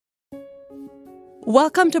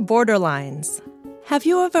Welcome to Borderlines. Have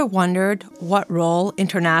you ever wondered what role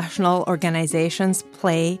international organizations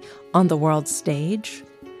play on the world stage?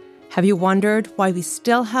 Have you wondered why we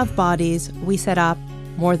still have bodies we set up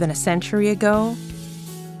more than a century ago?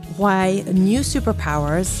 Why new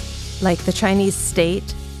superpowers, like the Chinese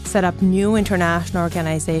state, set up new international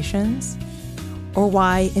organizations? Or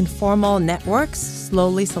why informal networks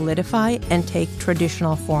slowly solidify and take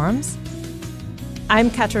traditional forms? I'm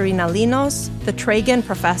Katerina Linos, the Tragan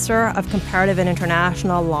Professor of Comparative and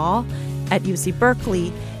International Law at UC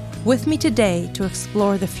Berkeley. With me today to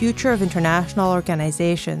explore the future of international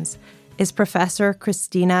organizations is Professor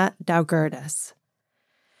Christina Daugirdas.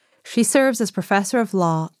 She serves as Professor of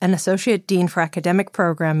Law and Associate Dean for Academic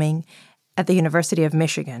Programming at the University of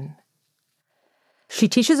Michigan. She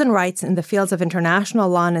teaches and writes in the fields of international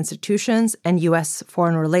law and institutions and U.S.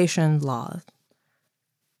 foreign relations law.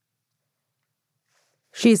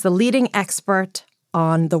 She's the leading expert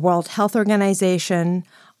on the World Health Organization,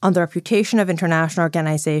 on the reputation of international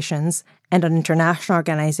organizations, and on international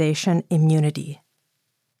organization immunity.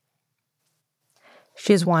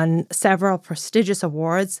 She has won several prestigious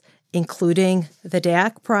awards, including the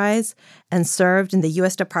DEAC Prize, and served in the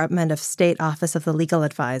U.S. Department of State Office of the Legal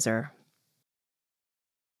Advisor.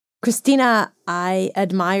 Christina, I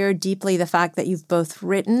admire deeply the fact that you've both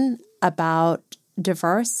written about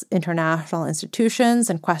diverse international institutions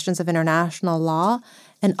and questions of international law,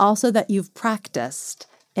 and also that you've practiced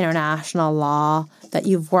international law, that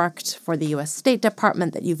you've worked for the U.S. State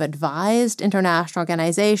Department, that you've advised international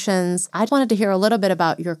organizations. I wanted to hear a little bit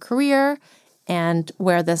about your career and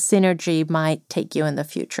where the synergy might take you in the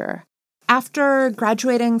future. After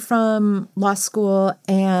graduating from law school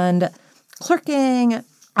and clerking,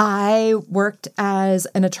 I worked as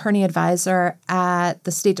an attorney advisor at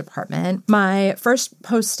the State Department. My first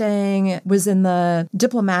posting was in the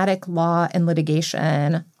Diplomatic Law and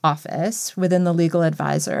Litigation Office within the Legal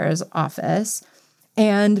Advisor's Office.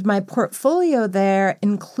 And my portfolio there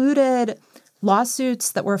included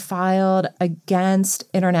lawsuits that were filed against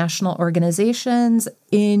international organizations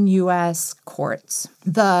in U.S. courts.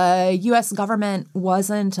 The U.S. government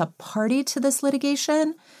wasn't a party to this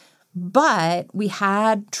litigation, but we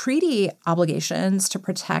had treaty obligations to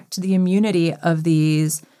protect the immunity of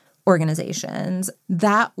these organizations.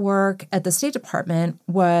 That work at the State Department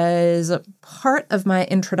was part of my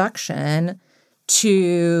introduction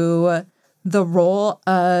to the role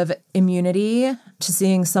of immunity, to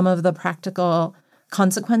seeing some of the practical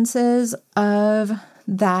consequences of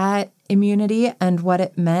that immunity and what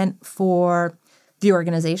it meant for the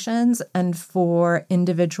organizations and for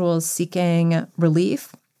individuals seeking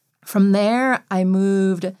relief. From there, I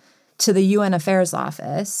moved to the UN Affairs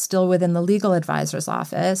Office, still within the Legal Advisor's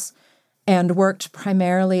Office, and worked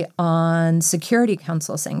primarily on Security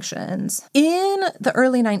Council sanctions. In the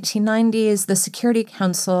early 1990s, the Security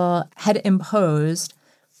Council had imposed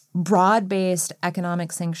broad-based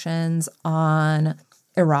economic sanctions on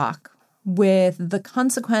Iraq, with the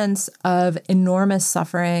consequence of enormous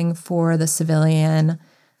suffering for the civilian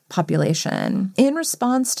population. In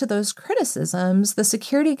response to those criticisms, the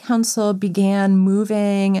Security Council began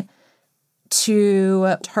moving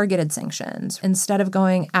to targeted sanctions. Instead of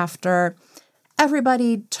going after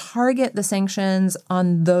everybody, target the sanctions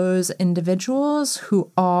on those individuals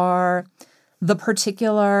who are the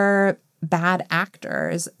particular bad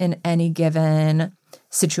actors in any given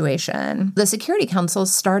situation. The Security Council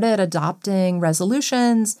started adopting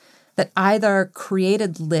resolutions that either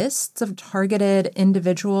created lists of targeted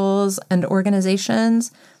individuals and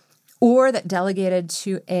organizations or that delegated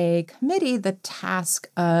to a committee the task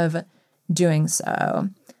of doing so.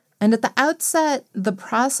 And at the outset, the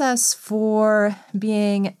process for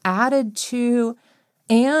being added to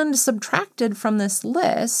and subtracted from this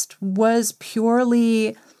list was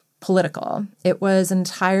purely political. It was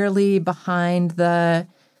entirely behind the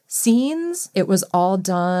scenes. It was all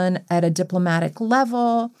done at a diplomatic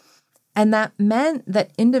level. And that meant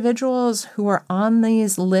that individuals who were on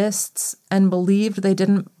these lists and believed they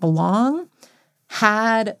didn't belong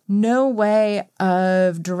had no way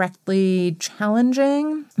of directly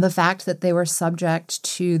challenging the fact that they were subject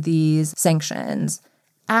to these sanctions.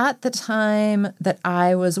 At the time that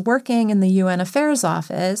I was working in the UN Affairs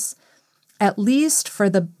Office, at least for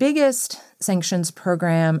the biggest sanctions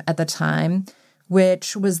program at the time,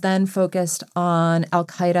 which was then focused on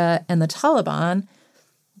Al-Qaeda and the Taliban,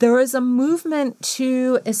 there was a movement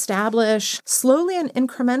to establish slowly and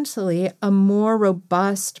incrementally a more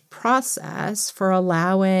robust process for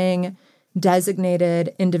allowing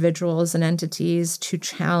designated individuals and entities to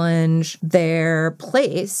challenge their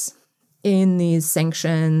place in these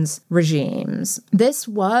sanctions regimes. This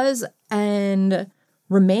was and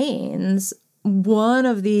remains one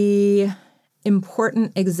of the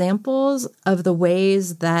important examples of the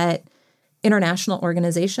ways that international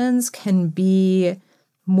organizations can be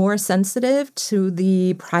more sensitive to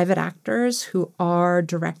the private actors who are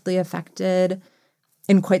directly affected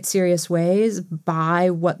in quite serious ways by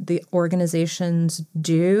what the organizations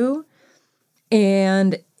do,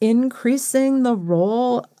 and increasing the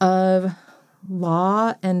role of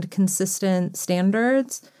law and consistent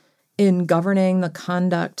standards in governing the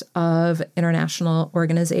conduct of international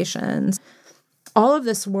organizations. All of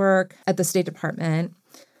this work at the State Department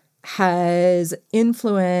has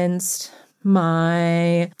influenced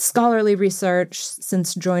my scholarly research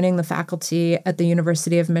since joining the faculty at the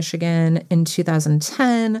University of Michigan in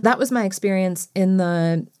 2010. That was my experience in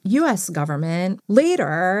the U.S. government.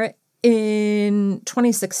 Later, in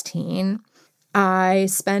 2016, I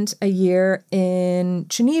spent a year in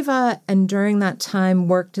Geneva, and during that time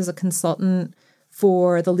worked as a consultant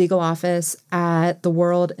for the legal office at the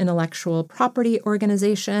World Intellectual Property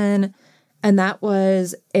Organization. And that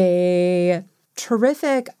was a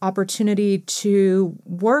terrific opportunity to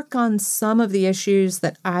work on some of the issues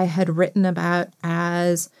that I had written about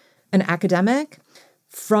as an academic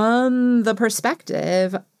from the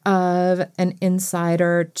perspective of an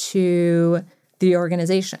insider to the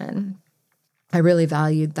organization. I really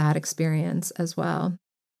valued that experience as well.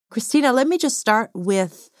 Christina, let me just start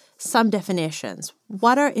with some definitions.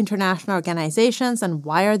 What are international organizations and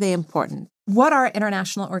why are they important? What are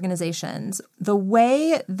international organizations? The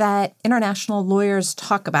way that international lawyers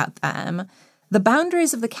talk about them, the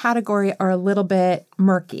boundaries of the category are a little bit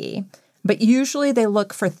murky, but usually they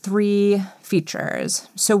look for three features.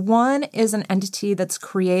 So one is an entity that's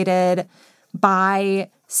created by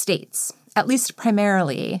states, at least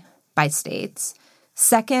primarily by states.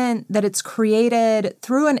 Second, that it's created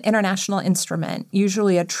through an international instrument,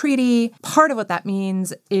 usually a treaty. Part of what that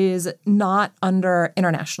means is not under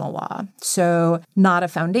international law. So not a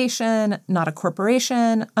foundation, not a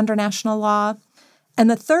corporation under national law. And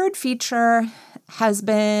the third feature has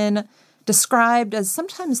been described as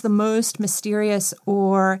sometimes the most mysterious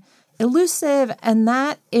or elusive, and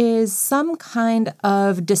that is some kind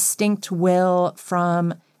of distinct will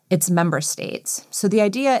from its member states. So the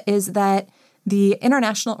idea is that the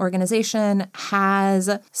international organization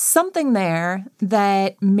has something there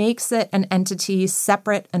that makes it an entity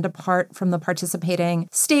separate and apart from the participating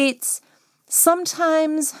states.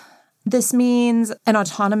 Sometimes this means an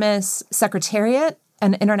autonomous secretariat,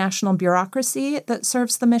 an international bureaucracy that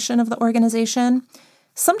serves the mission of the organization.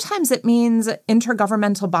 Sometimes it means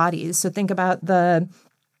intergovernmental bodies. So think about the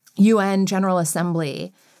UN General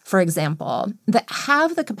Assembly, for example, that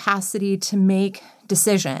have the capacity to make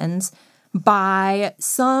decisions by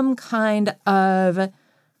some kind of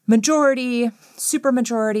majority,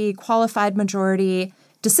 supermajority, qualified majority,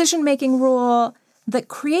 decision-making rule that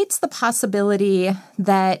creates the possibility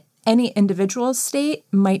that any individual state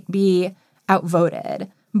might be outvoted.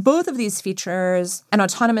 Both of these features, an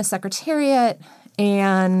autonomous secretariat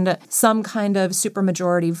and some kind of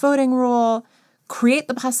supermajority voting rule, create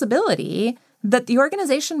the possibility that the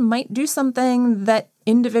organization might do something that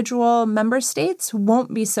individual member states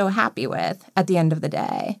won't be so happy with at the end of the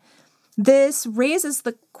day. This raises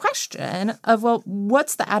the question of, well,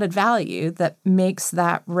 what's the added value that makes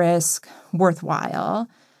that risk worthwhile?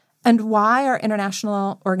 And why are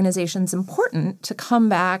international organizations important? To come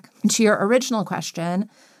back to your original question,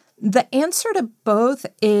 the answer to both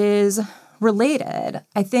is related.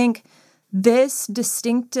 I think this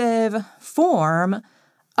distinctive form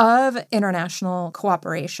of international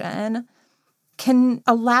cooperation can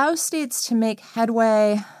allow states to make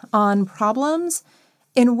headway on problems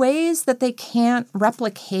in ways that they can't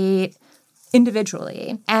replicate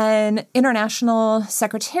individually. An international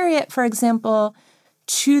secretariat, for example,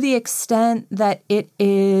 to the extent that it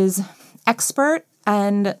is expert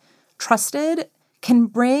and trusted, can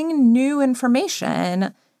bring new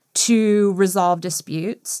information to resolve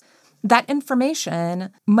disputes. That information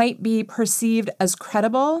might be perceived as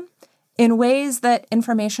credible in ways that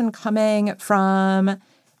information coming from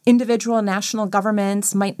individual national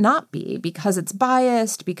governments might not be, because it's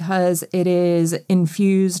biased, because it is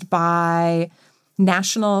infused by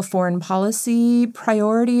national foreign policy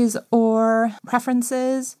priorities or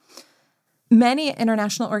preferences. Many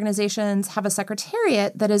international organizations have a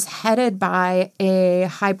secretariat that is headed by a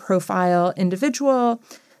high-profile individual.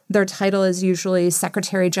 Their title is usually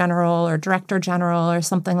Secretary General or Director General or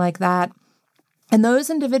something like that. And those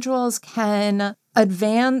individuals can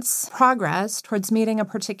advance progress towards meeting a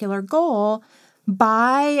particular goal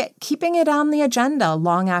by keeping it on the agenda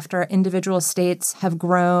long after individual states have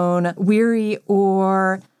grown weary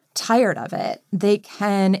or tired of it. They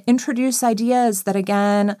can introduce ideas that,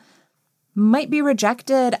 again, might be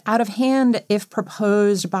rejected out of hand if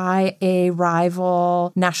proposed by a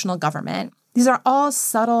rival national government. These are all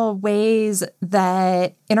subtle ways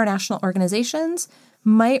that international organizations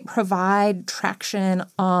might provide traction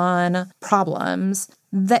on problems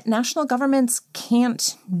that national governments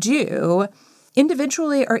can't do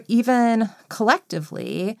individually or even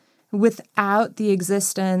collectively without the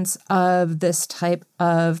existence of this type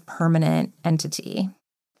of permanent entity.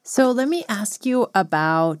 So let me ask you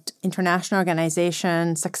about international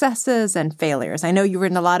organization successes and failures. I know you've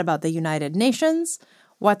written a lot about the United Nations.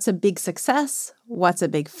 What's a big success? What's a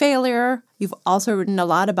big failure? You've also written a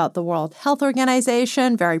lot about the World Health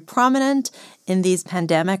Organization, very prominent in these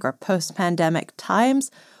pandemic or post-pandemic times.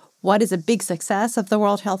 What is a big success of the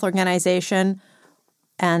World Health Organization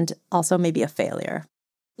and also maybe a failure?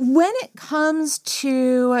 When it comes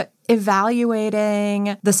to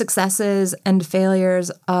evaluating the successes and failures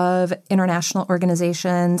of international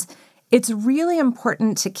organizations, it's really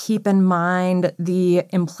important to keep in mind the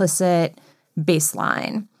implicit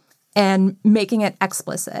baseline and making it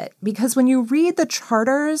explicit. Because when you read the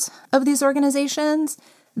charters of these organizations,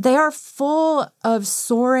 they are full of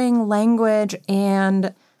soaring language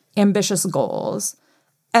and ambitious goals.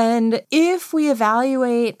 And if we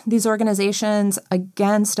evaluate these organizations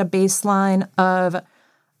against a baseline of,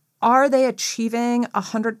 are they achieving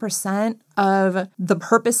 100% of the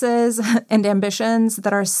purposes and ambitions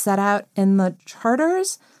that are set out in the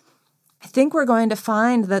charters, I think we're going to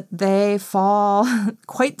find that they fall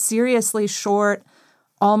quite seriously short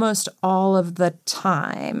almost all of the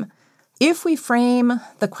time. If we frame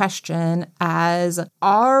the question as,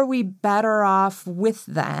 are we better off with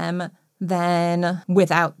them than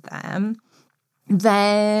without them,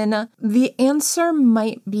 then the answer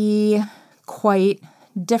might be quite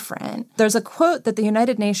different. There's a quote that the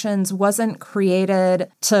United Nations wasn't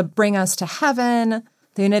created to bring us to heaven.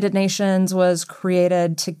 The United Nations was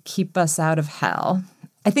created to keep us out of hell.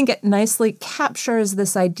 I think it nicely captures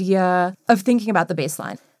this idea of thinking about the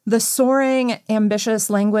baseline. The soaring, ambitious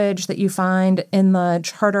language that you find in the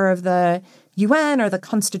Charter of the UN or the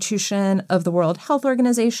Constitution of the World Health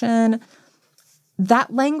Organization,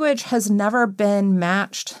 that language has never been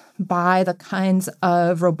matched by the kinds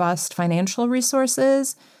of robust financial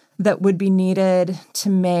resources that would be needed to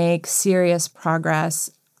make serious progress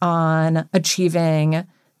on achieving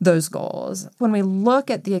those goals. When we look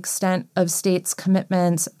at the extent of states'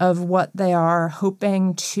 commitments of what they are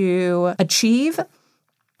hoping to achieve,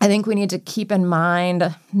 I think we need to keep in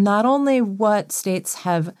mind not only what states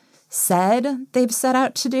have said they've set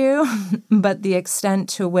out to do, but the extent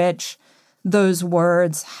to which those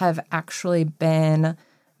words have actually been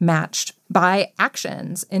matched by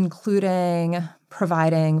actions, including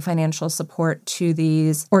providing financial support to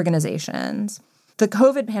these organizations. The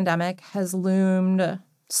COVID pandemic has loomed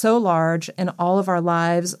so large in all of our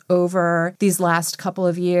lives over these last couple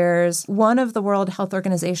of years. One of the World Health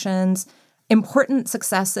Organization's important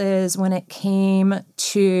successes when it came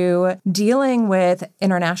to dealing with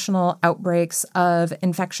international outbreaks of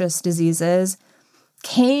infectious diseases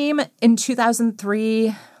came in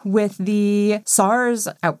 2003 with the SARS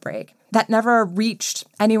outbreak. That never reached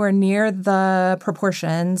anywhere near the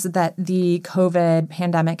proportions that the COVID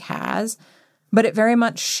pandemic has, but it very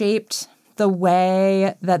much shaped the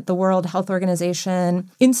way that the World Health Organization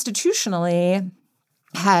institutionally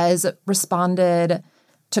has responded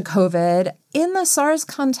to COVID. In the SARS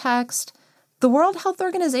context, the World Health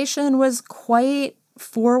Organization was quite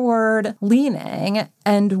forward-leaning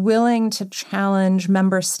and willing to challenge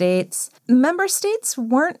member states. Member states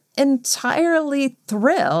weren't entirely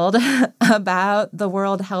thrilled about the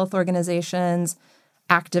World Health Organization's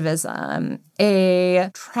activism. A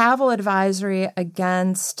travel advisory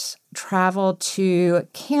against travel to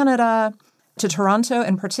Canada, to Toronto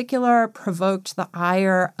in particular, provoked the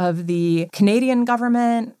ire of the Canadian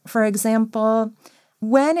government, for example.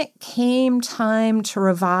 When it came time to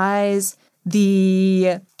revise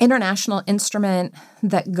the international instrument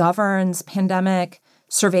that governs pandemic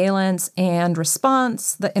surveillance and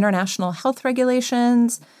response, the international health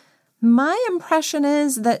regulations, my impression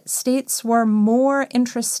is that states were more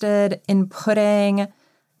interested in putting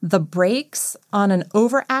the brakes on an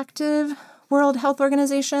overactive World Health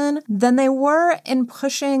Organization than they were in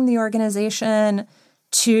pushing the organization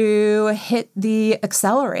to hit the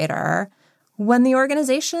accelerator when the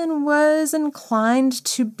organization was inclined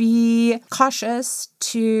to be cautious,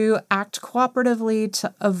 to act cooperatively,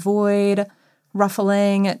 to avoid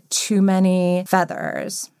ruffling too many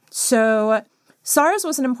feathers. So SARS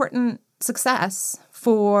was an important success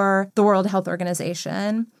for the World Health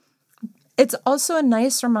Organization. It's also a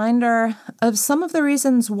nice reminder of some of the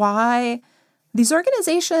reasons why these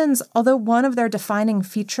organizations, although one of their defining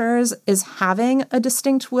features is having a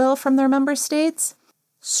distinct will from their member states,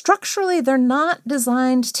 structurally, they're not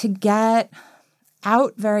designed to get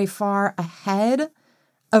out very far ahead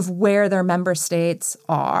of where their member states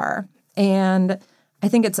are. And I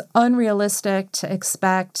think it's unrealistic to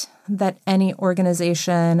expect that any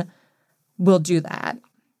organization will do that.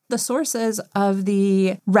 The sources of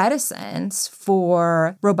the reticence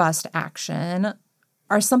for robust action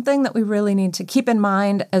are something that we really need to keep in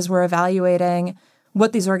mind as we're evaluating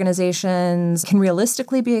what these organizations can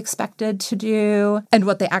realistically be expected to do and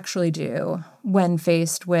what they actually do when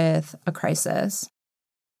faced with a crisis.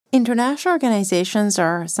 International organizations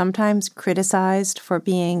are sometimes criticized for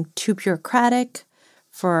being too bureaucratic,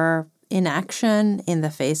 for inaction in the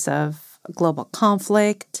face of global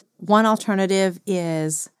conflict. One alternative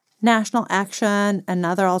is national action.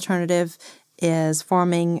 Another alternative is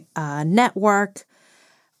forming a network.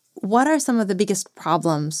 What are some of the biggest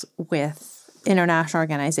problems with international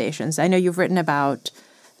organizations? I know you've written about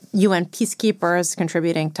UN peacekeepers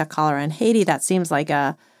contributing to cholera in Haiti. That seems like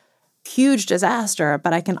a huge disaster,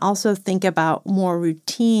 but I can also think about more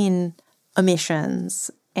routine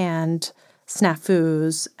omissions and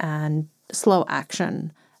snafus and slow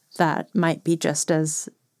action that might be just as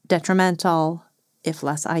detrimental, if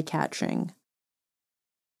less eye-catching.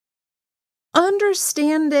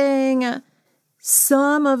 Understanding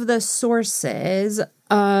some of the sources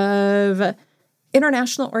of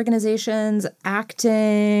international organizations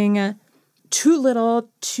acting too little,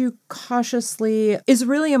 too cautiously is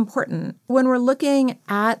really important. When we're looking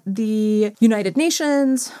at the United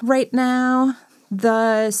Nations right now,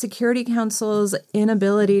 the Security Council's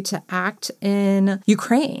inability to act in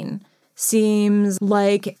Ukraine seems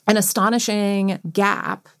like an astonishing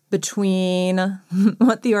gap between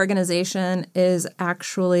what the organization is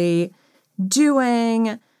actually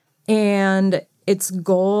doing and its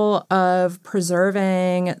goal of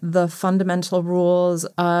preserving the fundamental rules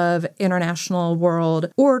of international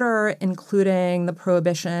world order, including the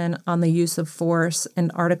prohibition on the use of force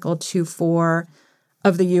in Article 2.4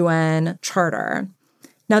 of the UN Charter.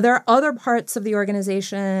 Now, there are other parts of the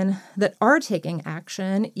organization that are taking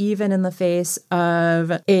action, even in the face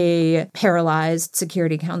of a paralyzed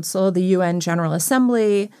Security Council. The UN General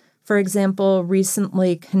Assembly, for example,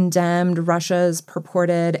 recently condemned Russia's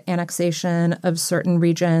purported annexation of certain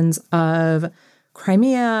regions of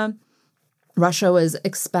Crimea. Russia was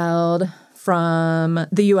expelled from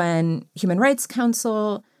the UN Human Rights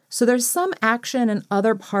Council. So there's some action in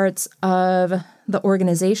other parts of the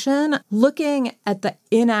organization. Looking at the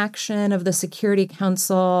inaction of the Security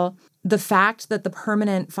Council, the fact that the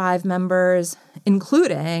permanent 5 members,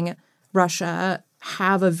 including Russia,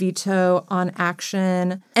 have a veto on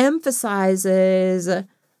action, emphasizes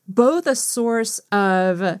both a source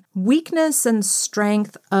of weakness and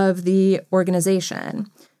strength of the organization,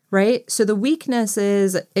 right? So the weakness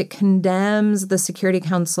is it condemns the Security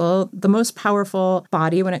Council, the most powerful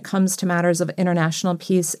body when it comes to matters of international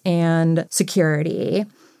peace and security,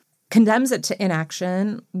 condemns it to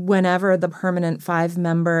inaction whenever the permanent 5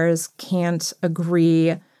 members can't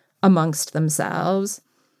agree amongst themselves.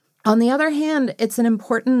 On the other hand, it's an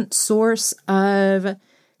important source of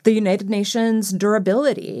the United Nations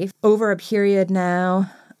durability over a period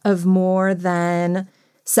now of more than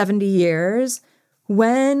 70 years,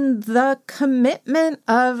 when the commitment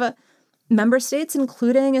of member states,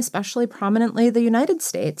 including especially prominently the United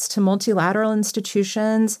States, to multilateral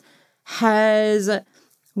institutions has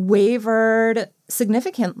wavered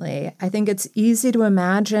significantly. I think it's easy to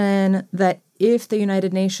imagine that if the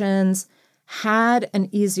United Nations had an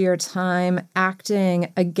easier time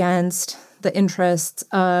acting against the interests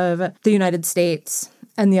of the United States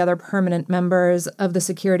and the other permanent members of the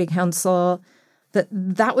Security Council,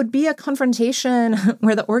 that would be a confrontation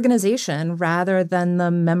where the organization rather than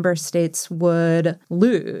the member states would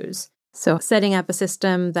lose. So setting up a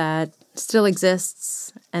system that still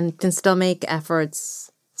exists and can still make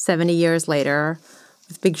efforts 70 years later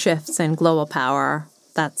with big shifts in global power,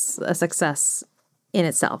 that's a success in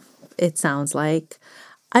itself, it sounds like.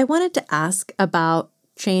 I wanted to ask about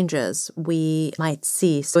changes we might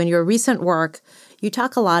see. So in your recent work, you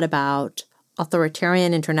talk a lot about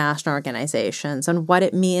authoritarian international organizations and what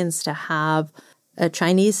it means to have a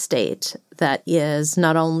Chinese state that is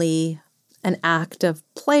not only an active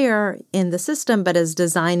player in the system, but is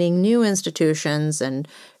designing new institutions and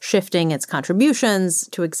shifting its contributions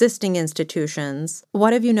to existing institutions.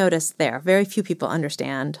 What have you noticed there? Very few people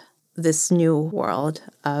understand this new world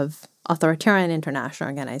of authoritarian international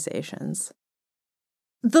organizations?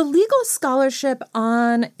 The legal scholarship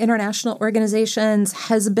on international organizations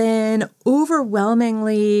has been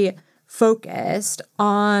overwhelmingly focused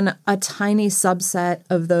on a tiny subset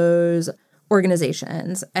of those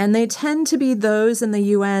organizations, and they tend to be those in the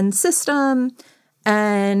UN system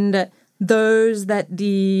and those that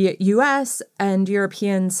the US and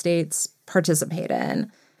European states participate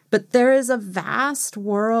in. But there is a vast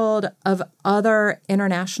world of other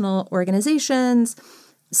international organizations,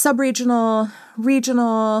 sub-regional,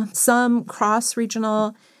 regional, some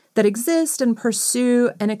cross-regional, that exist and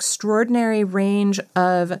pursue an extraordinary range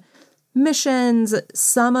of missions,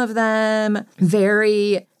 some of them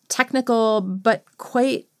very technical but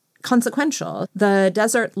quite consequential. The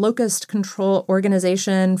Desert Locust Control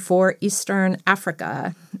Organization for Eastern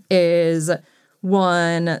Africa is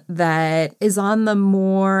one that is on the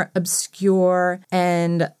more obscure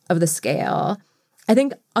end of the scale. I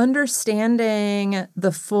think understanding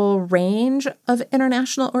the full range of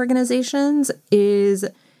international organizations is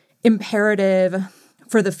imperative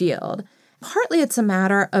for the field. Partly it's a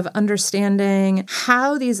matter of understanding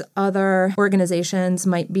how these other organizations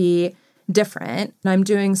might be different. I'm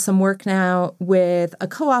doing some work now with a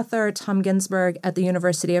co-author, Tom Ginsberg, at the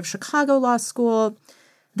University of Chicago Law School,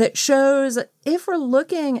 that shows if we're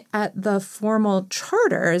looking at the formal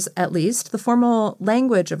charters, at least, the formal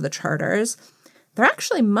language of the charters, they're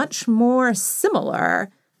actually much more similar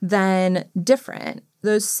than different.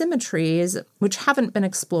 Those symmetries, which haven't been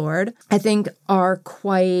explored, I think are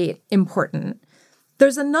quite important.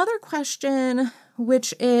 There's another question,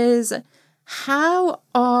 which is how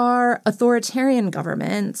are authoritarian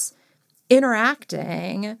governments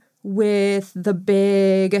interacting with the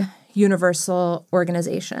big universal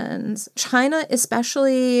organizations? China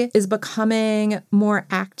especially is becoming more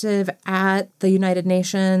active at the United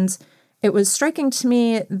Nations. It was striking to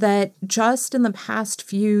me that just in the past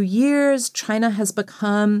few years, China has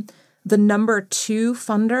become the number 2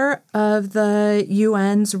 funder of the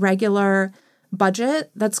UN's regular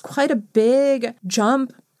budget. That's quite a big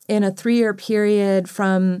jump in a 3-year period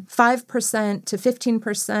from 5% to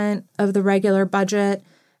 15% of the regular budget.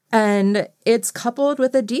 And it's coupled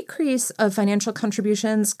with a decrease of financial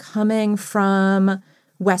contributions coming from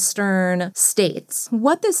Western states.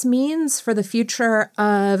 What this means for the future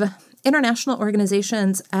of international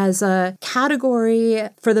organizations as a category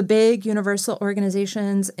for the big universal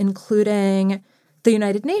organizations, including the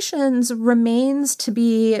United Nations, remains to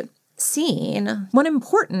be seen. One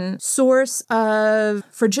important source of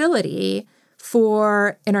fragility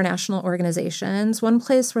for international organizations, one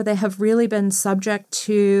place where they have really been subject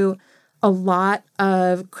to a lot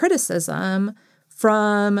of criticism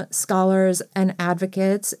from scholars and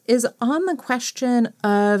advocates, is on the question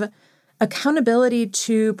of accountability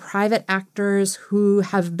to private actors who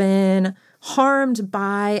have been harmed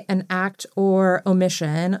by an act or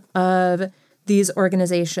omission of these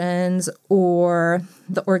organizations or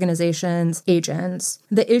the organization's agents.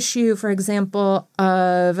 The issue, for example,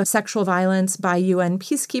 of sexual violence by UN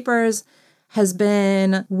peacekeepers has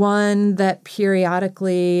been one that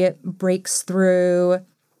periodically breaks through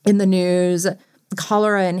in the news.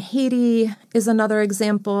 Cholera in Haiti is another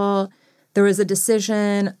example. There was a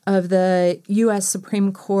decision of the U.S.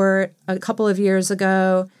 Supreme Court a couple of years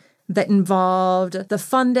ago that involved the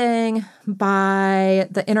funding by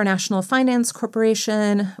the International Finance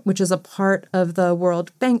Corporation, which is a part of the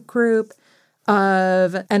World Bank Group,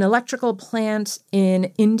 of an electrical plant in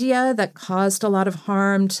India that caused a lot of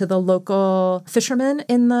harm to the local fishermen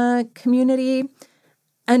in the community.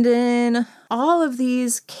 And in all of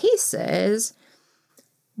these cases,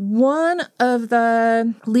 one of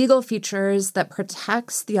the legal features that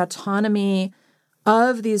protects the autonomy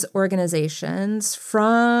of these organizations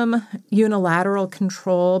from unilateral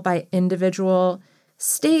control by individual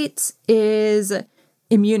states is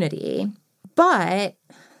immunity. But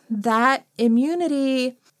that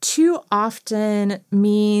immunity too often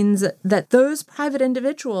means that those private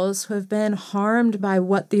individuals who have been harmed by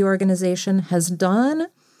what the organization has done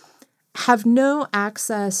have no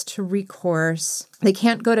access to recourse. They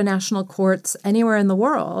can't go to national courts anywhere in the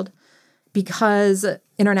world because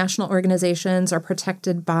international organizations are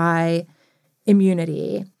protected by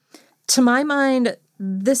immunity. To my mind,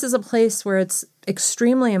 this is a place where it's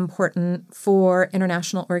extremely important for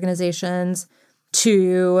international organizations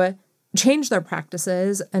to change their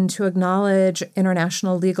practices and to acknowledge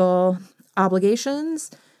international legal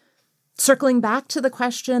obligations. Circling back to the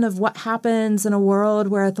question of what happens in a world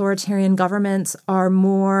where authoritarian governments are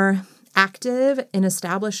more active in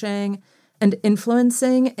establishing and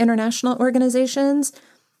influencing international organizations,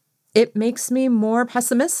 it makes me more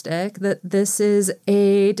pessimistic that this is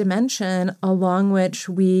a dimension along which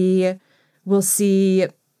we will see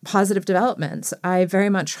positive developments. I very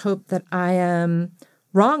much hope that I am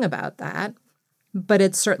wrong about that, but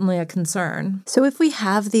it's certainly a concern. So if we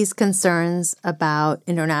have these concerns about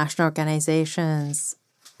international organizations,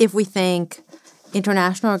 if we think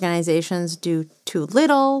international organizations do too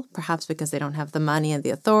little, perhaps because they don't have the money and the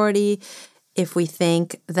authority, if we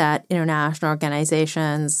think that international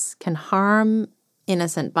organizations can harm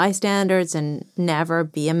innocent bystanders and never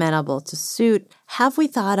be amenable to suit, have we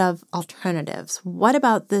thought of alternatives? What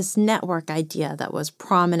about this network idea that was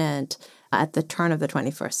prominent at the turn of the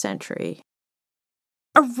 21st century?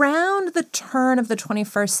 Around the turn of the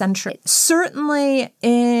 21st century, certainly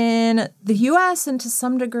in the US and to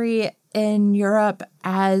some degree in Europe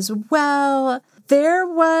as well, there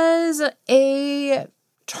was a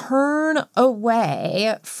turn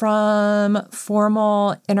away from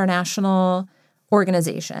formal international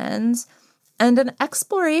organizations and an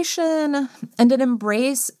exploration and an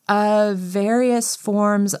embrace of various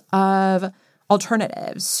forms of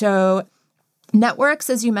alternatives. So networks,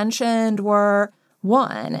 as you mentioned, were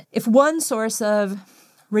one. If one source of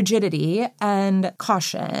rigidity and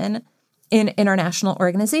caution in international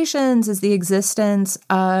organizations is the existence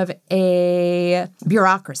of a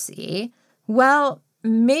bureaucracy, well,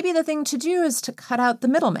 maybe the thing to do is to cut out the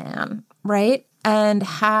middleman, right? And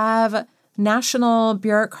have national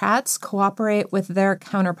bureaucrats cooperate with their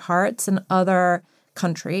counterparts in other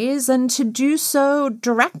countries and to do so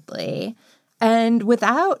directly and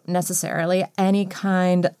without necessarily any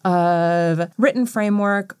kind of written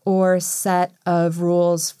framework or set of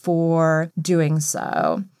rules for doing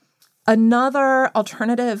so. Another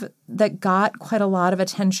alternative that got quite a lot of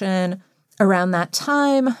attention around that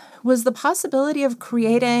time was the possibility of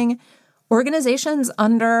creating organizations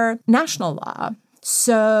under national law.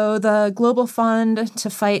 So the Global Fund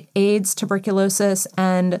to fight AIDS, tuberculosis,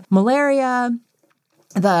 and malaria,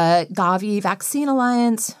 the Gavi Vaccine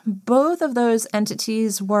Alliance, both of those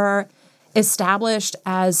entities were established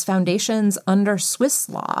as foundations under Swiss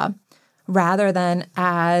law rather than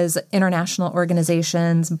as international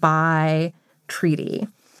organizations by treaty.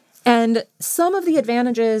 And some of the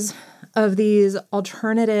advantages of these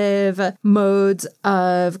alternative modes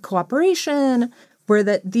of cooperation were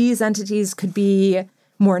that these entities could be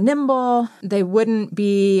more nimble. They wouldn't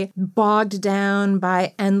be bogged down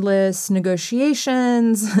by endless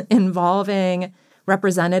negotiations involving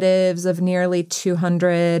representatives of nearly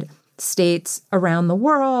 200 states around the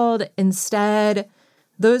world. Instead,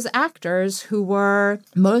 those actors who were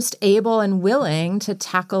most able and willing to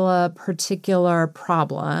tackle a particular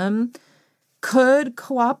problem could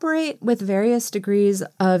cooperate with various degrees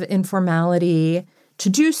of informality to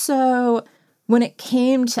do so. When it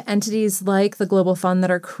came to entities like the Global Fund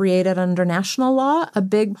that are created under national law, a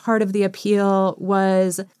big part of the appeal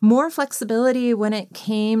was more flexibility when it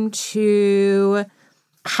came to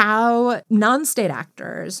how non-state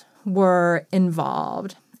actors were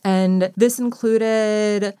involved. And this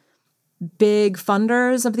included big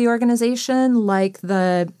funders of the organization like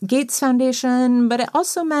the Gates Foundation, but it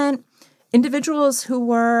also meant individuals who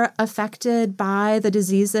were affected by the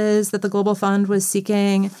diseases that the Global Fund was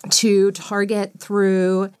seeking to target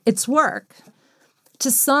through its work. To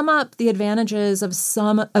sum up the advantages of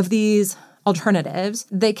some of these alternatives,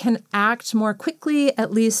 they can act more quickly,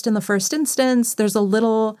 at least in the first instance. There's a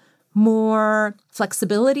little more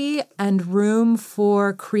flexibility and room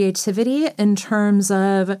for creativity in terms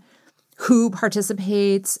of who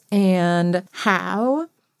participates and how,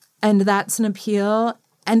 and that's an appeal.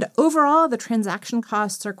 And overall, the transaction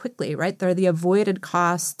costs are quickly, right? They're the avoided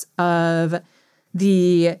costs of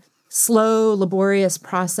the slow, laborious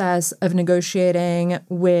process of negotiating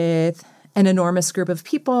with an enormous group of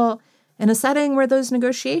people in a setting where those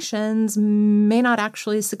negotiations may not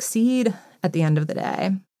actually succeed at the end of the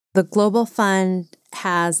day. The Global Fund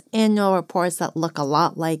has annual reports that look a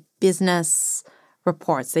lot like business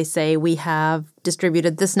reports. They say we have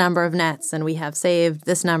distributed this number of nets and we have saved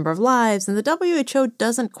this number of lives. And the WHO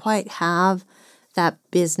doesn't quite have that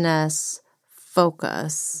business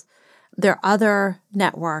focus. There are other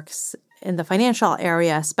networks in the financial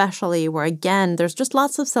area, especially, where, again, there's just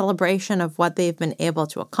lots of celebration of what they've been able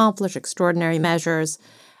to accomplish, extraordinary measures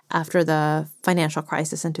after the financial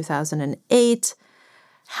crisis in 2008.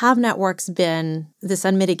 Have networks been this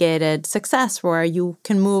unmitigated success where you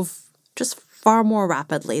can move just far more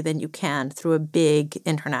rapidly than you can through a big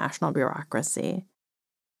international bureaucracy?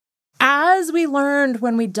 As we learned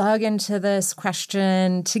when we dug into this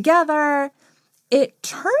question together, it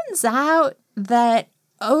turns out that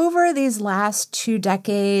over these last 2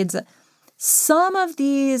 decades, some of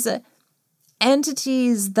these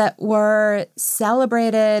entities that were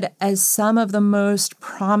celebrated as some of the most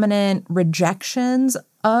prominent rejections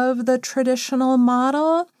of the traditional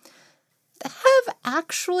model have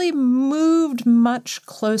actually moved much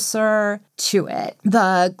closer to it.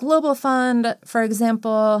 The Global Fund, for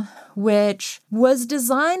example, which was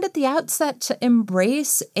designed at the outset to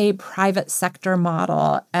embrace a private sector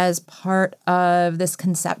model as part of this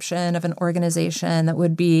conception of an organization that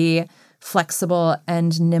would be flexible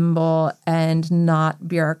and nimble and not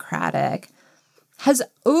bureaucratic, has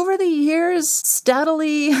over the years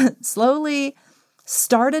steadily, slowly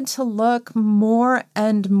started to look more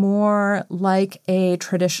and more like a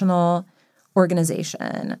traditional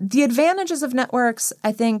organization. The advantages of networks,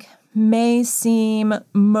 I think, may seem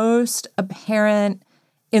most apparent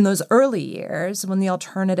in those early years when the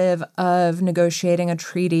alternative of negotiating a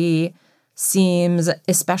treaty seems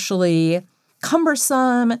especially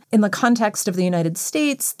cumbersome. In the context of the United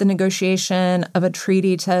States, the negotiation of a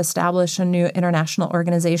treaty to establish a new international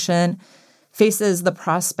organization faces the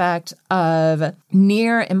prospect of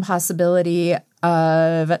near impossibility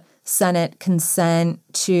of Senate consent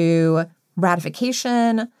to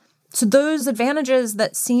ratification. So those advantages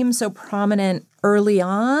that seem so prominent early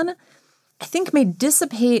on, I think may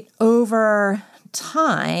dissipate over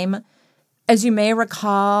time. As you may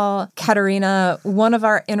recall, Katerina, one of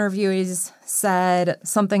our interviewees, said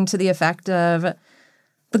something to the effect of,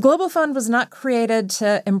 the Global Fund was not created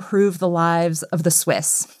to improve the lives of the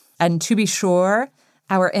Swiss. And to be sure,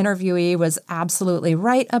 our interviewee was absolutely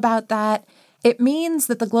right about that. It means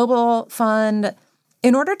that the Global Fund,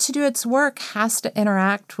 in order to do its work, has to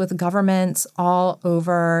interact with governments all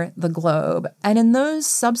over the globe. And in those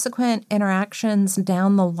subsequent interactions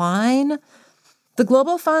down the line, the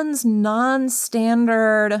Global Fund's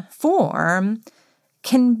non-standard form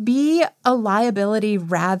can be a liability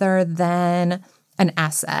rather than an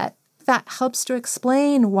asset. That helps to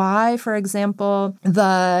explain why, for example,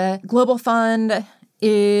 the Global Fund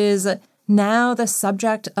is now the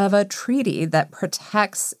subject of a treaty that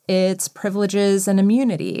protects its privileges and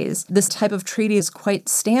immunities. This type of treaty is quite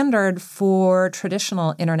standard for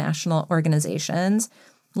traditional international organizations,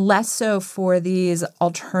 less so for these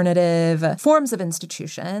alternative forms of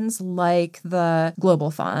institutions like the Global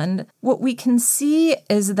Fund. What we can see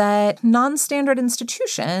is that non-standard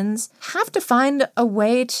institutions have to find a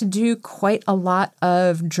way to do quite a lot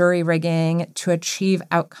of jury rigging to achieve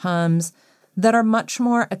outcomes that are much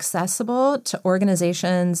more accessible to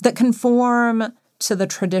organizations that conform to the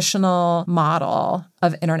traditional model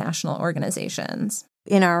of international organizations.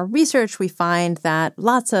 In our research, we find that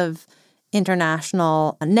lots of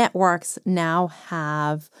international networks now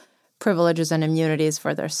have privileges and immunities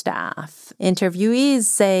for their staff. Interviewees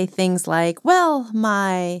say things like, well,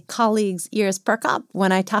 my colleagues' ears perk up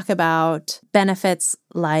when I talk about benefits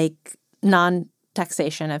like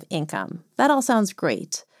non-taxation of income. That all sounds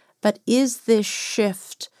great. But is this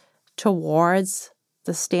shift towards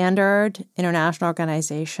the standard international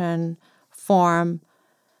organization form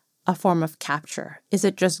a form of capture? Is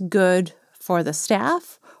it just good for the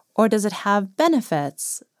staff? Or does it have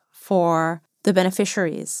benefits for the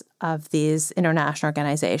beneficiaries of these international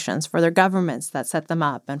organizations, for their governments that set them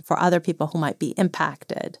up, and for other people who might be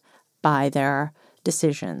impacted by their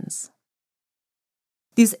decisions?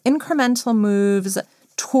 These incremental moves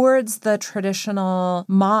towards the traditional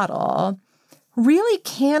model really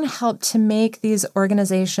can help to make these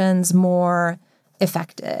organizations more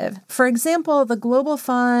effective. For example, the Global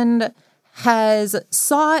Fund has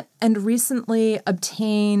sought and recently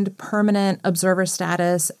obtained permanent observer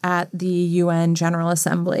status at the UN General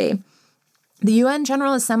Assembly. The UN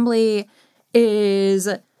General Assembly is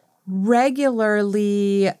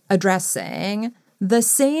regularly addressing the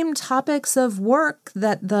same topics of work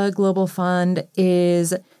that the Global Fund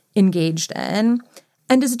is engaged in,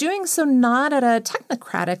 and is doing so not at a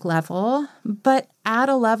technocratic level, but at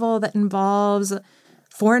a level that involves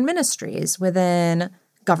foreign ministries within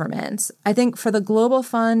governments. I think for the Global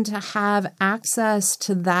Fund to have access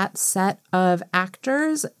to that set of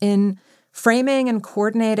actors in framing and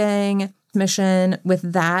coordinating mission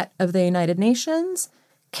with that of the United Nations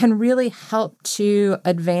can really help to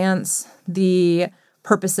advance the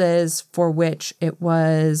purposes for which it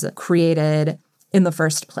was created in the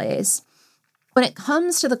first place. When it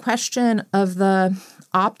comes to the question of the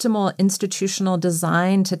optimal institutional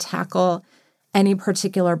design to tackle any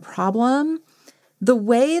particular problem, the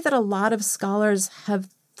way that a lot of scholars have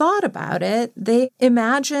thought about it, they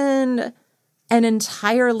imagined an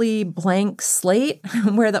entirely blank slate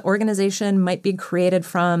where the organization might be created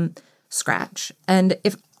from scratch. And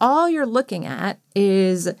if all you're looking at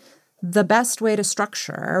is the best way to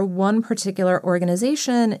structure one particular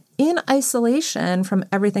organization in isolation from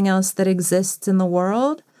everything else that exists in the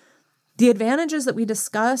world. The advantages that we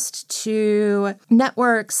discussed to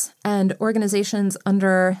networks and organizations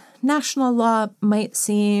under national law might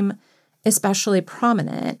seem especially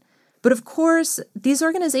prominent. But of course, these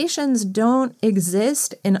organizations don't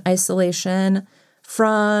exist in isolation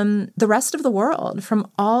from the rest of the world, from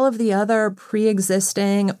all of the other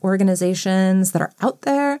pre-existing organizations that are out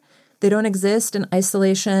there. They don't exist in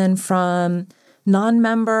isolation from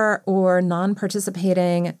non-member or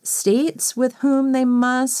non-participating states with whom they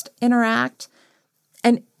must interact.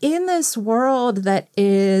 And in this world that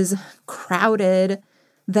is crowded,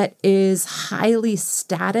 that is highly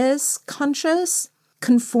status conscious,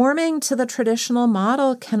 conforming to the traditional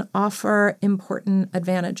model can offer important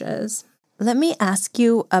advantages. Let me ask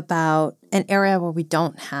you about an area where we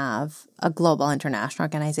don't have a global international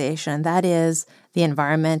organization. That is the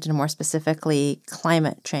environment, and more specifically,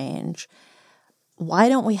 climate change. Why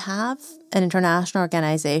don't we have an international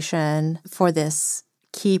organization for this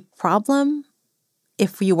key problem?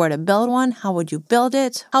 If you were to build one, how would you build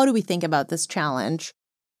it? How do we think about this challenge?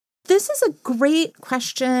 This is a great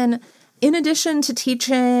question. In addition to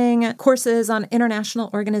teaching courses on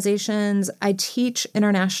international organizations, I teach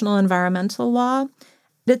international environmental law.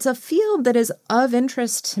 It's a field that is of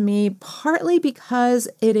interest to me, partly because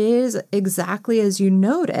it is, exactly as you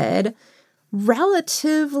noted,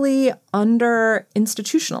 relatively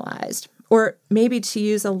under-institutionalized, or maybe to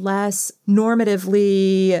use a less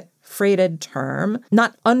normatively freighted term,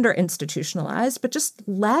 not under-institutionalized, but just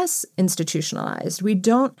less institutionalized. We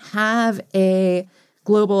don't have a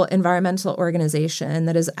global environmental organization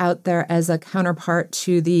that is out there as a counterpart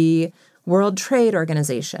to the World Trade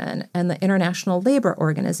Organization and the International Labor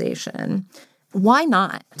Organization. Why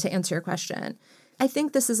not, to answer your question? I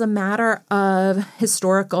think this is a matter of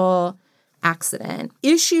historical accident.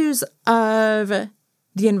 Issues of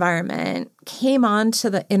the environment came onto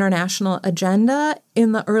the international agenda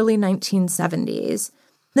in the early 1970s.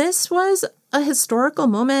 This was a historical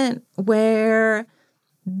moment where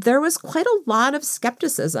there was quite a lot of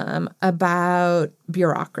skepticism about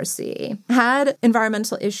bureaucracy. Had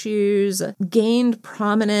environmental issues gained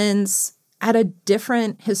prominence at a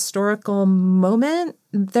different historical moment,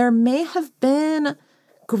 there may have been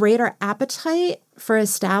greater appetite for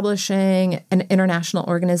establishing an international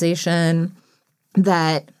organization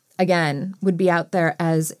that, again, would be out there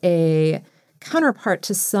as a counterpart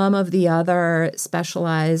to some of the other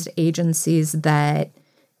specialized agencies that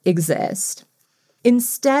exist.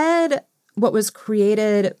 Instead, what was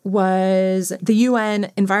created was the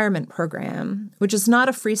UN Environment Program, which is not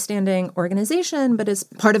a freestanding organization, but is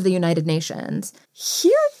part of the United Nations.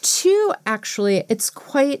 Here, too, actually, it's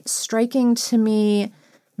quite striking to me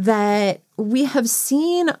that we have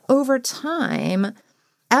seen over time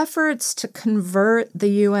efforts to convert the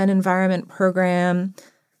UN Environment Program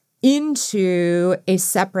into a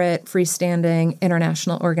separate freestanding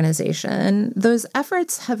international organization. Those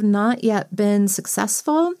efforts have not yet been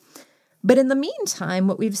successful. But in the meantime,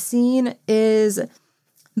 what we've seen is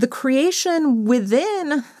the creation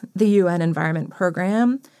within the UN Environment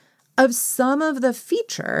Program of some of the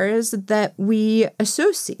features that we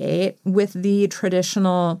associate with the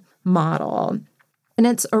traditional model. In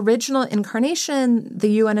its original incarnation,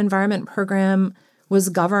 the UN Environment Program was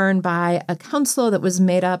governed by a council that was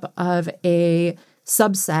made up of a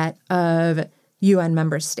subset of UN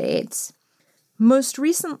member states. Most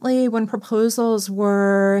recently, when proposals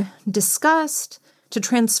were discussed to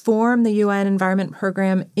transform the UN Environment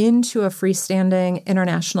Program into a freestanding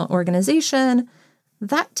international organization,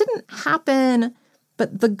 that didn't happen,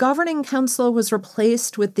 but the governing council was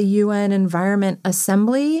replaced with the UN Environment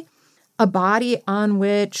Assembly, a body on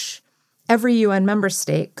which every UN member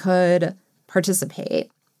state could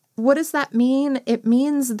participate. What does that mean? It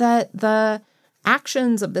means that the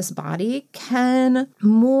actions of this body can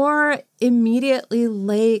more immediately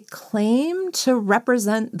lay claim to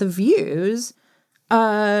represent the views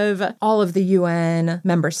of all of the UN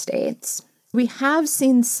member states. We have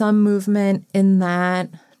seen some movement in that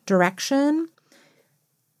direction.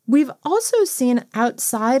 We've also seen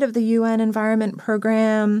outside of the UN Environment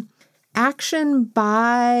Program action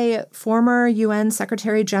by former UN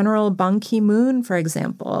Secretary General Ban Ki-moon, for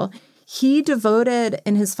example. He devoted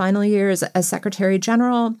in his final years as Secretary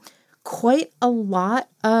General quite a lot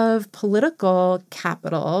of political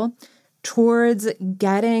capital towards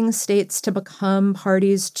getting states to become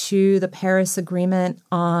parties to the Paris Agreement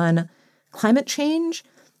on climate change.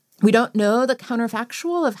 We don't know the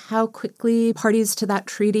counterfactual of how quickly parties to that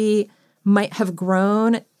treaty might have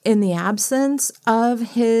grown in the absence of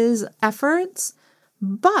his efforts,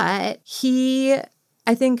 But he,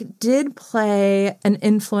 I think, did play an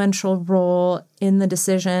influential role in the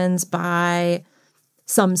decisions by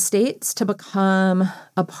some states to become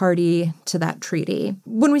a party to that treaty.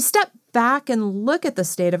 When we step back and look at the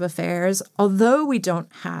state of affairs, although we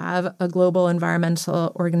don't have a global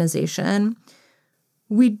environmental organization,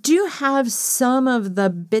 we do have some of the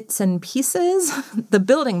bits and pieces, the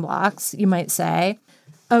building blocks, you might say,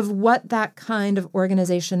 of what that kind of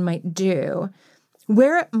organization might do.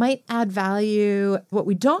 Where it might add value, what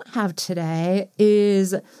we don't have today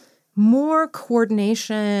is more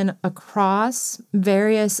coordination across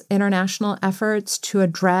various international efforts to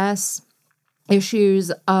address issues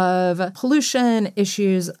of pollution,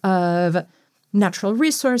 issues of natural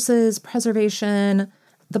resources preservation,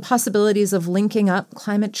 the possibilities of linking up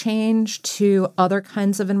climate change to other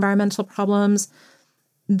kinds of environmental problems.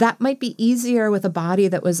 That might be easier with a body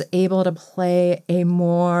that was able to play a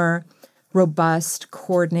more robust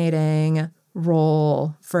coordinating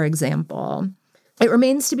role, for example. It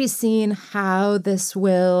remains to be seen how this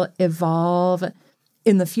will evolve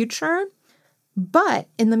in the future. But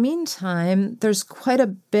in the meantime, there's quite a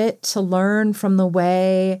bit to learn from the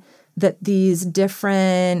way that these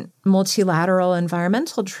different multilateral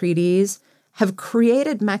environmental treaties have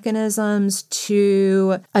created mechanisms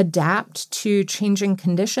to adapt to changing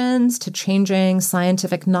conditions, to changing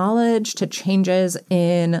scientific knowledge, to changes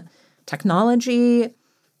in technology,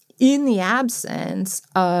 in the absence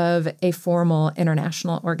of a formal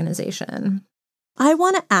international organization. I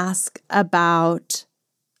want to ask about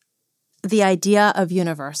the idea of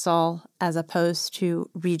universal as opposed to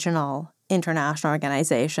regional international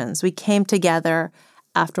organizations. We came together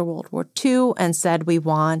after World War II and said we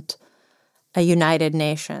want a United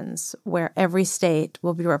Nations where every state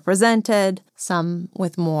will be represented, some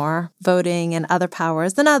with more voting and other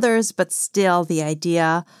powers than others, but still the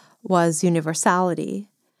idea was universality.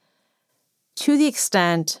 To the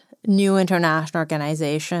extent new international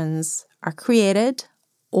organizations are created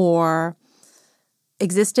or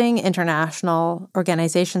existing international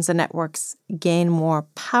organizations and networks gain more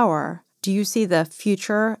power, do you see the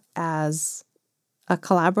future as a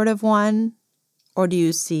collaborative one, or do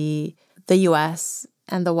you see the U.S.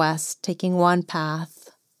 and the West taking one path,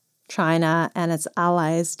 China and its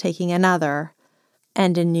allies taking another,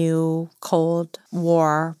 and a new Cold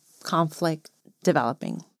War conflict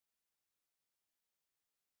developing?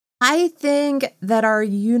 I think that our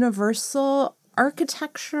universal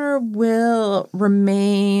architecture will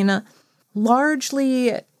remain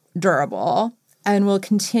largely durable and will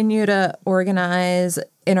continue to organize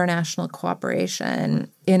international cooperation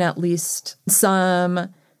in at least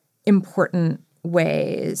some important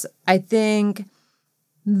ways. I think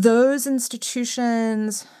those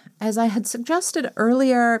institutions, as I had suggested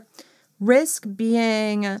earlier, risk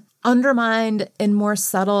being undermined in more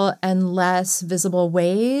subtle and less visible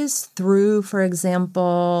ways through, for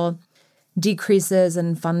example, decreases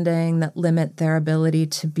in funding that limit their ability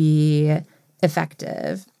to be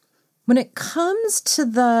effective. When it comes to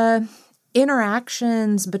the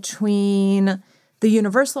interactions between the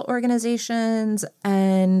universal organizations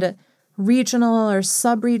and regional or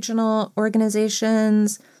sub-regional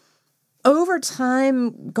organizations, over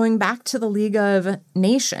time, going back to the League of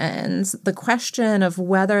Nations, the question of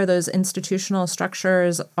whether those institutional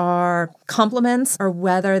structures are complements or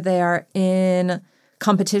whether they are in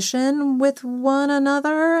competition with one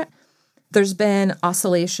another, there's been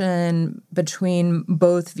oscillation between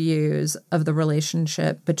both views of the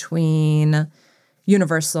relationship between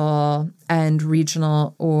universal and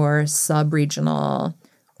regional or sub-regional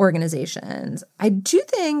organizations. I do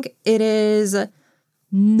think it is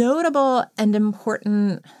notable and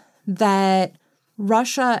important that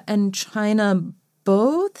Russia and China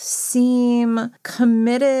both seem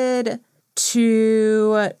committed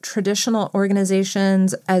to traditional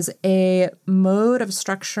organizations as a mode of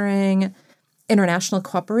structuring international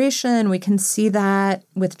cooperation. We can see that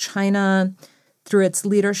with China through its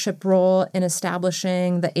leadership role in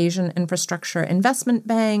establishing the Asian Infrastructure Investment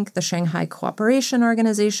Bank, the Shanghai Cooperation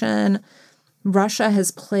Organization. Russia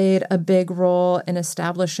has played a big role in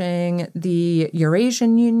establishing the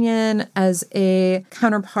Eurasian Union as a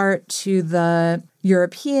counterpart to the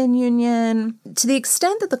European Union. To the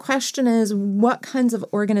extent that the question is what kinds of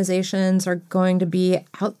organizations are going to be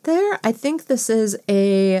out there, I think this is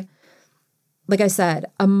like I said,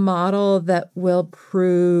 a model that will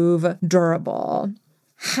prove durable.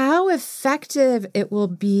 How effective it will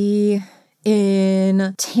be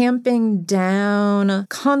in tamping down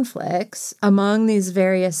conflicts among these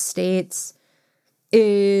various states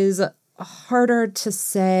is harder to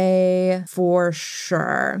say for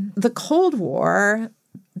sure. The Cold War,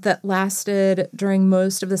 that lasted during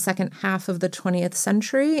most of the second half of the 20th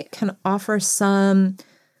century can offer some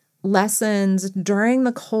lessons. During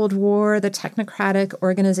the Cold War, the technocratic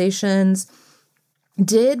organizations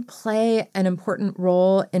did play an important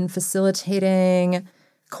role in facilitating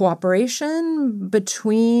cooperation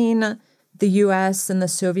between the US and the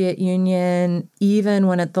Soviet Union, even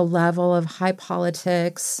when at the level of high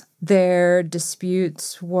politics, their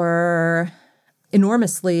disputes were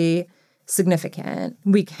enormously significant.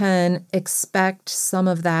 We can expect some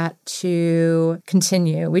of that to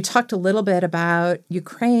continue. We talked a little bit about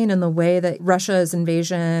Ukraine and the way that Russia's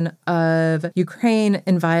invasion of Ukraine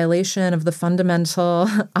in violation of the fundamental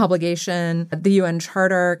obligation, the UN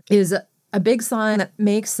Charter, is a big sign that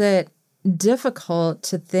makes it difficult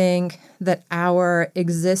to think that our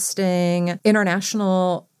existing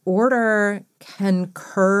international order can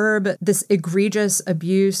curb this egregious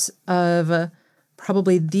abuse of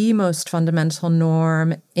probably the most fundamental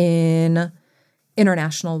norm in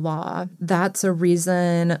international law. That's a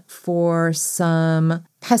reason for some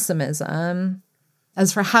pessimism.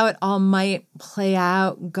 As for how it all might play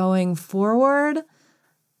out going forward,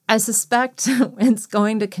 I suspect it's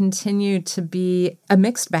going to continue to be a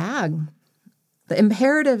mixed bag. The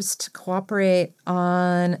imperatives to cooperate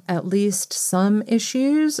on at least some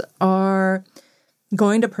issues are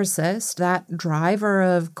going to persist. That driver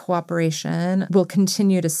of cooperation will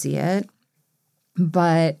continue to see it,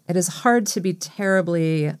 but it is hard to be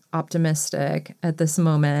terribly optimistic at this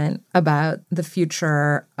moment about the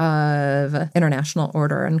future of international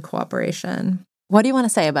order and cooperation. What do you want to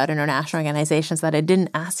say about international organizations that I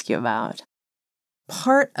didn't ask you about?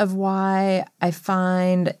 Part of why I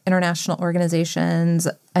find international organizations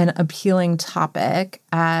an appealing topic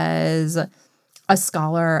as a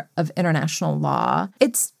scholar of international law,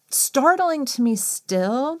 it's startling to me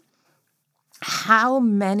still how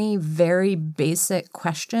many very basic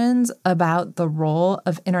questions about the role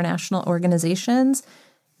of international organizations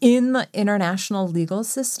in the international legal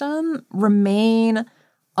system remain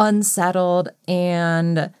unsettled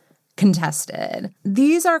and contested.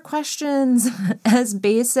 These are questions as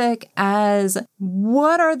basic as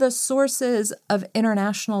what are the sources of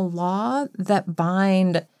international law that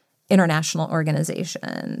bind international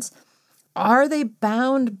organizations? Are they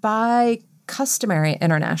bound by customary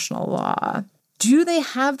international law? Do they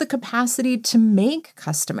have the capacity to make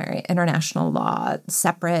customary international law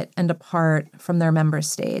separate and apart from their member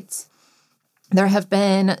states? There have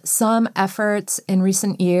been some efforts in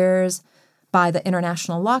recent years by the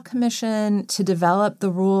International Law Commission to develop the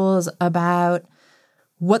rules about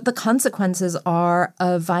what the consequences are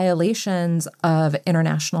of violations of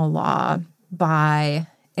international law by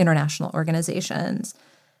international organizations.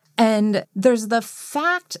 And there's the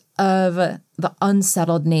fact of the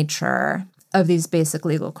unsettled nature of these basic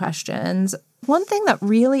legal questions. One thing that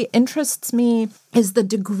really interests me is the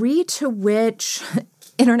degree to which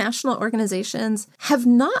international organizations have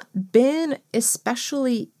not been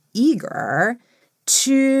especially eager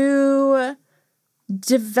to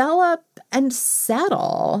develop and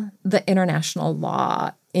settle the international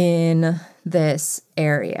law in this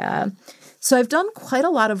area. So I've done quite a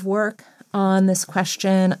lot of work on this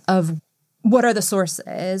question of what are the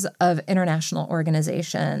sources of international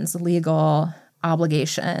organizations' legal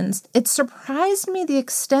obligations. It surprised me the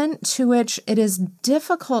extent to which it is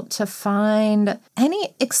difficult to find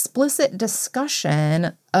any explicit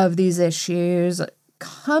discussion of these issues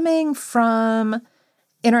coming from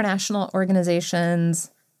international organizations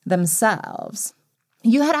themselves.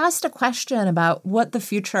 You had asked a question about what the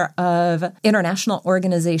future of international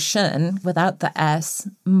organization, without the S,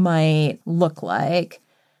 might look like.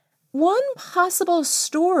 One possible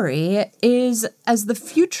story is as the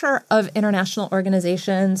future of international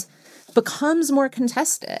organizations becomes more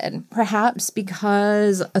contested, perhaps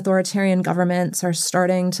because authoritarian governments are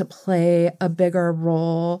starting to play a bigger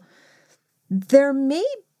role, there may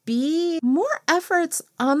be more efforts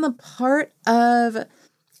on the part of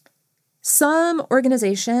some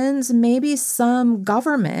organizations, maybe some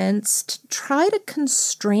governments, to try to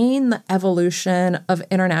constrain the evolution of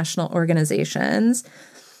international organizations,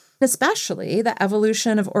 especially the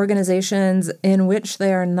evolution of organizations in which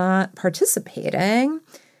they are not participating,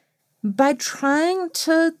 by trying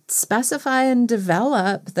to specify and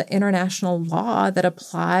develop the international law that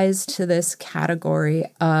applies to this category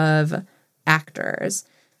of actors.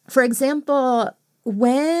 For example,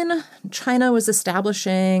 when China was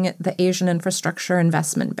establishing the Asian Infrastructure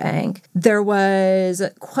Investment Bank, there was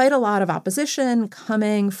quite a lot of opposition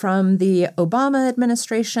coming from the Obama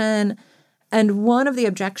administration. And one of the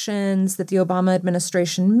objections that the Obama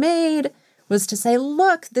administration made was to say,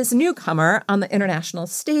 look, this newcomer on the international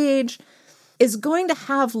stage is going to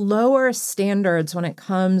have lower standards when it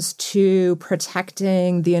comes to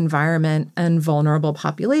protecting the environment and vulnerable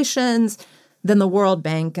populations than the World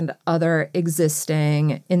Bank and other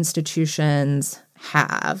existing institutions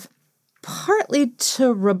have. Partly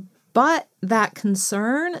to rebut that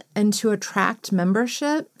concern and to attract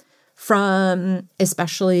membership from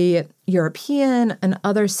especially European and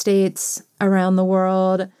other states around the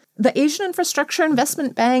world, the Asian Infrastructure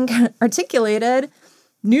Investment Bank articulated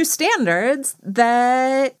new standards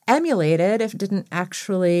that emulated, if didn't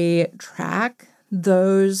actually track,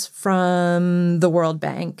 those from the World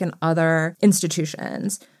Bank and other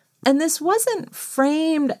institutions. And this wasn't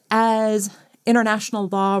framed as international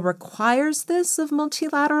law requires this of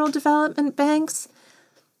multilateral development banks,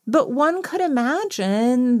 but one could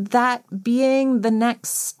imagine that being the next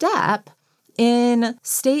step in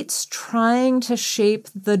states trying to shape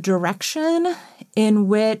the direction in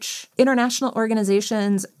which international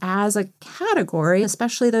organizations as a category,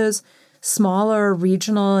 especially those smaller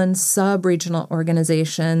regional and sub-regional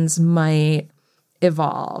organizations, might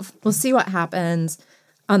evolve. We'll see what happens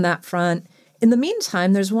on that front. In the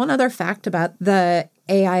meantime, there's one other fact about the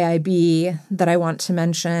AIIB that I want to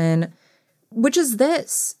mention, which is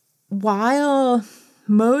this. While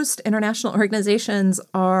most international organizations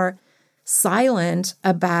are silent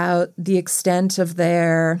about the extent of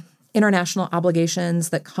their international obligations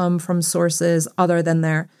that come from sources other than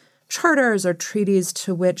their charters or treaties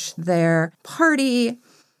to which they're party,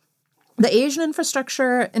 the Asian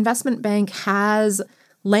Infrastructure Investment Bank has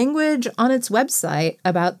language on its website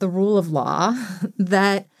about the rule of law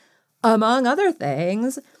that, among other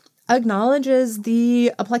things, acknowledges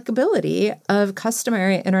the applicability of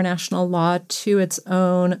customary international law to its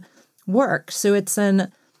own work. So it's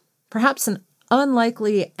perhaps an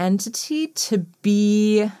unlikely entity to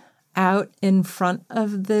be out in front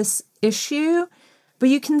of this issue. But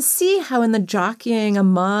you can see how in the jockeying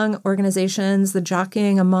among organizations, the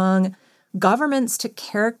jockeying among governments to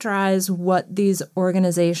characterize what these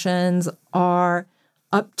organizations are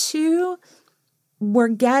up to, we're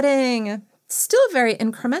getting, still very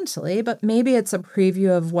incrementally, but maybe it's a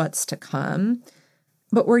preview of what's to come,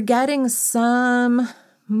 but we're getting some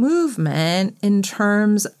movement in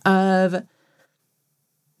terms of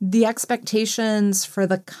the expectations for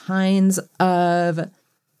the kinds of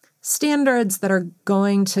standards that are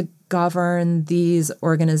going to govern these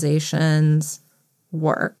organizations'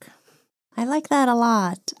 work. I like that a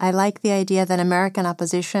lot. I like the idea that American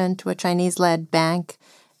opposition to a Chinese-led bank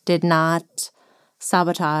did not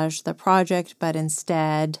sabotage the project, but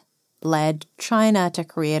instead led China to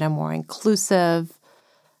create a more inclusive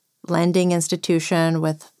lending institution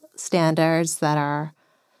with standards that are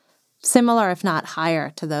similar, if not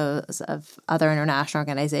higher, to those of other international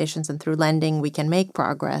organizations. And through lending, we can make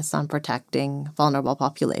progress on protecting vulnerable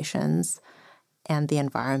populations and the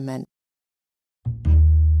environment.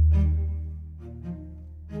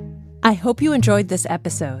 I hope you enjoyed this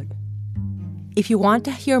episode. If you want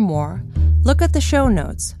to hear more, look at the show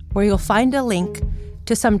notes, where you'll find a link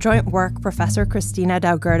to some joint work Professor Christina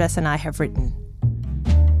Daugerdas and I have written.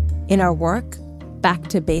 In our work, Back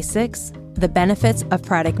to Basics, The Benefits of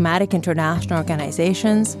Paradigmatic International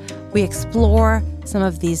Organizations, we explore some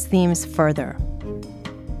of these themes further.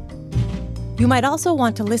 You might also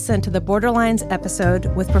want to listen to the Borderlines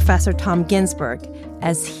episode with Professor Tom Ginsberg,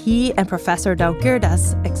 as he and Professor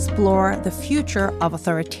Daugerdas explore the future of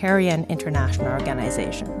authoritarian international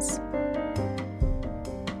organizations.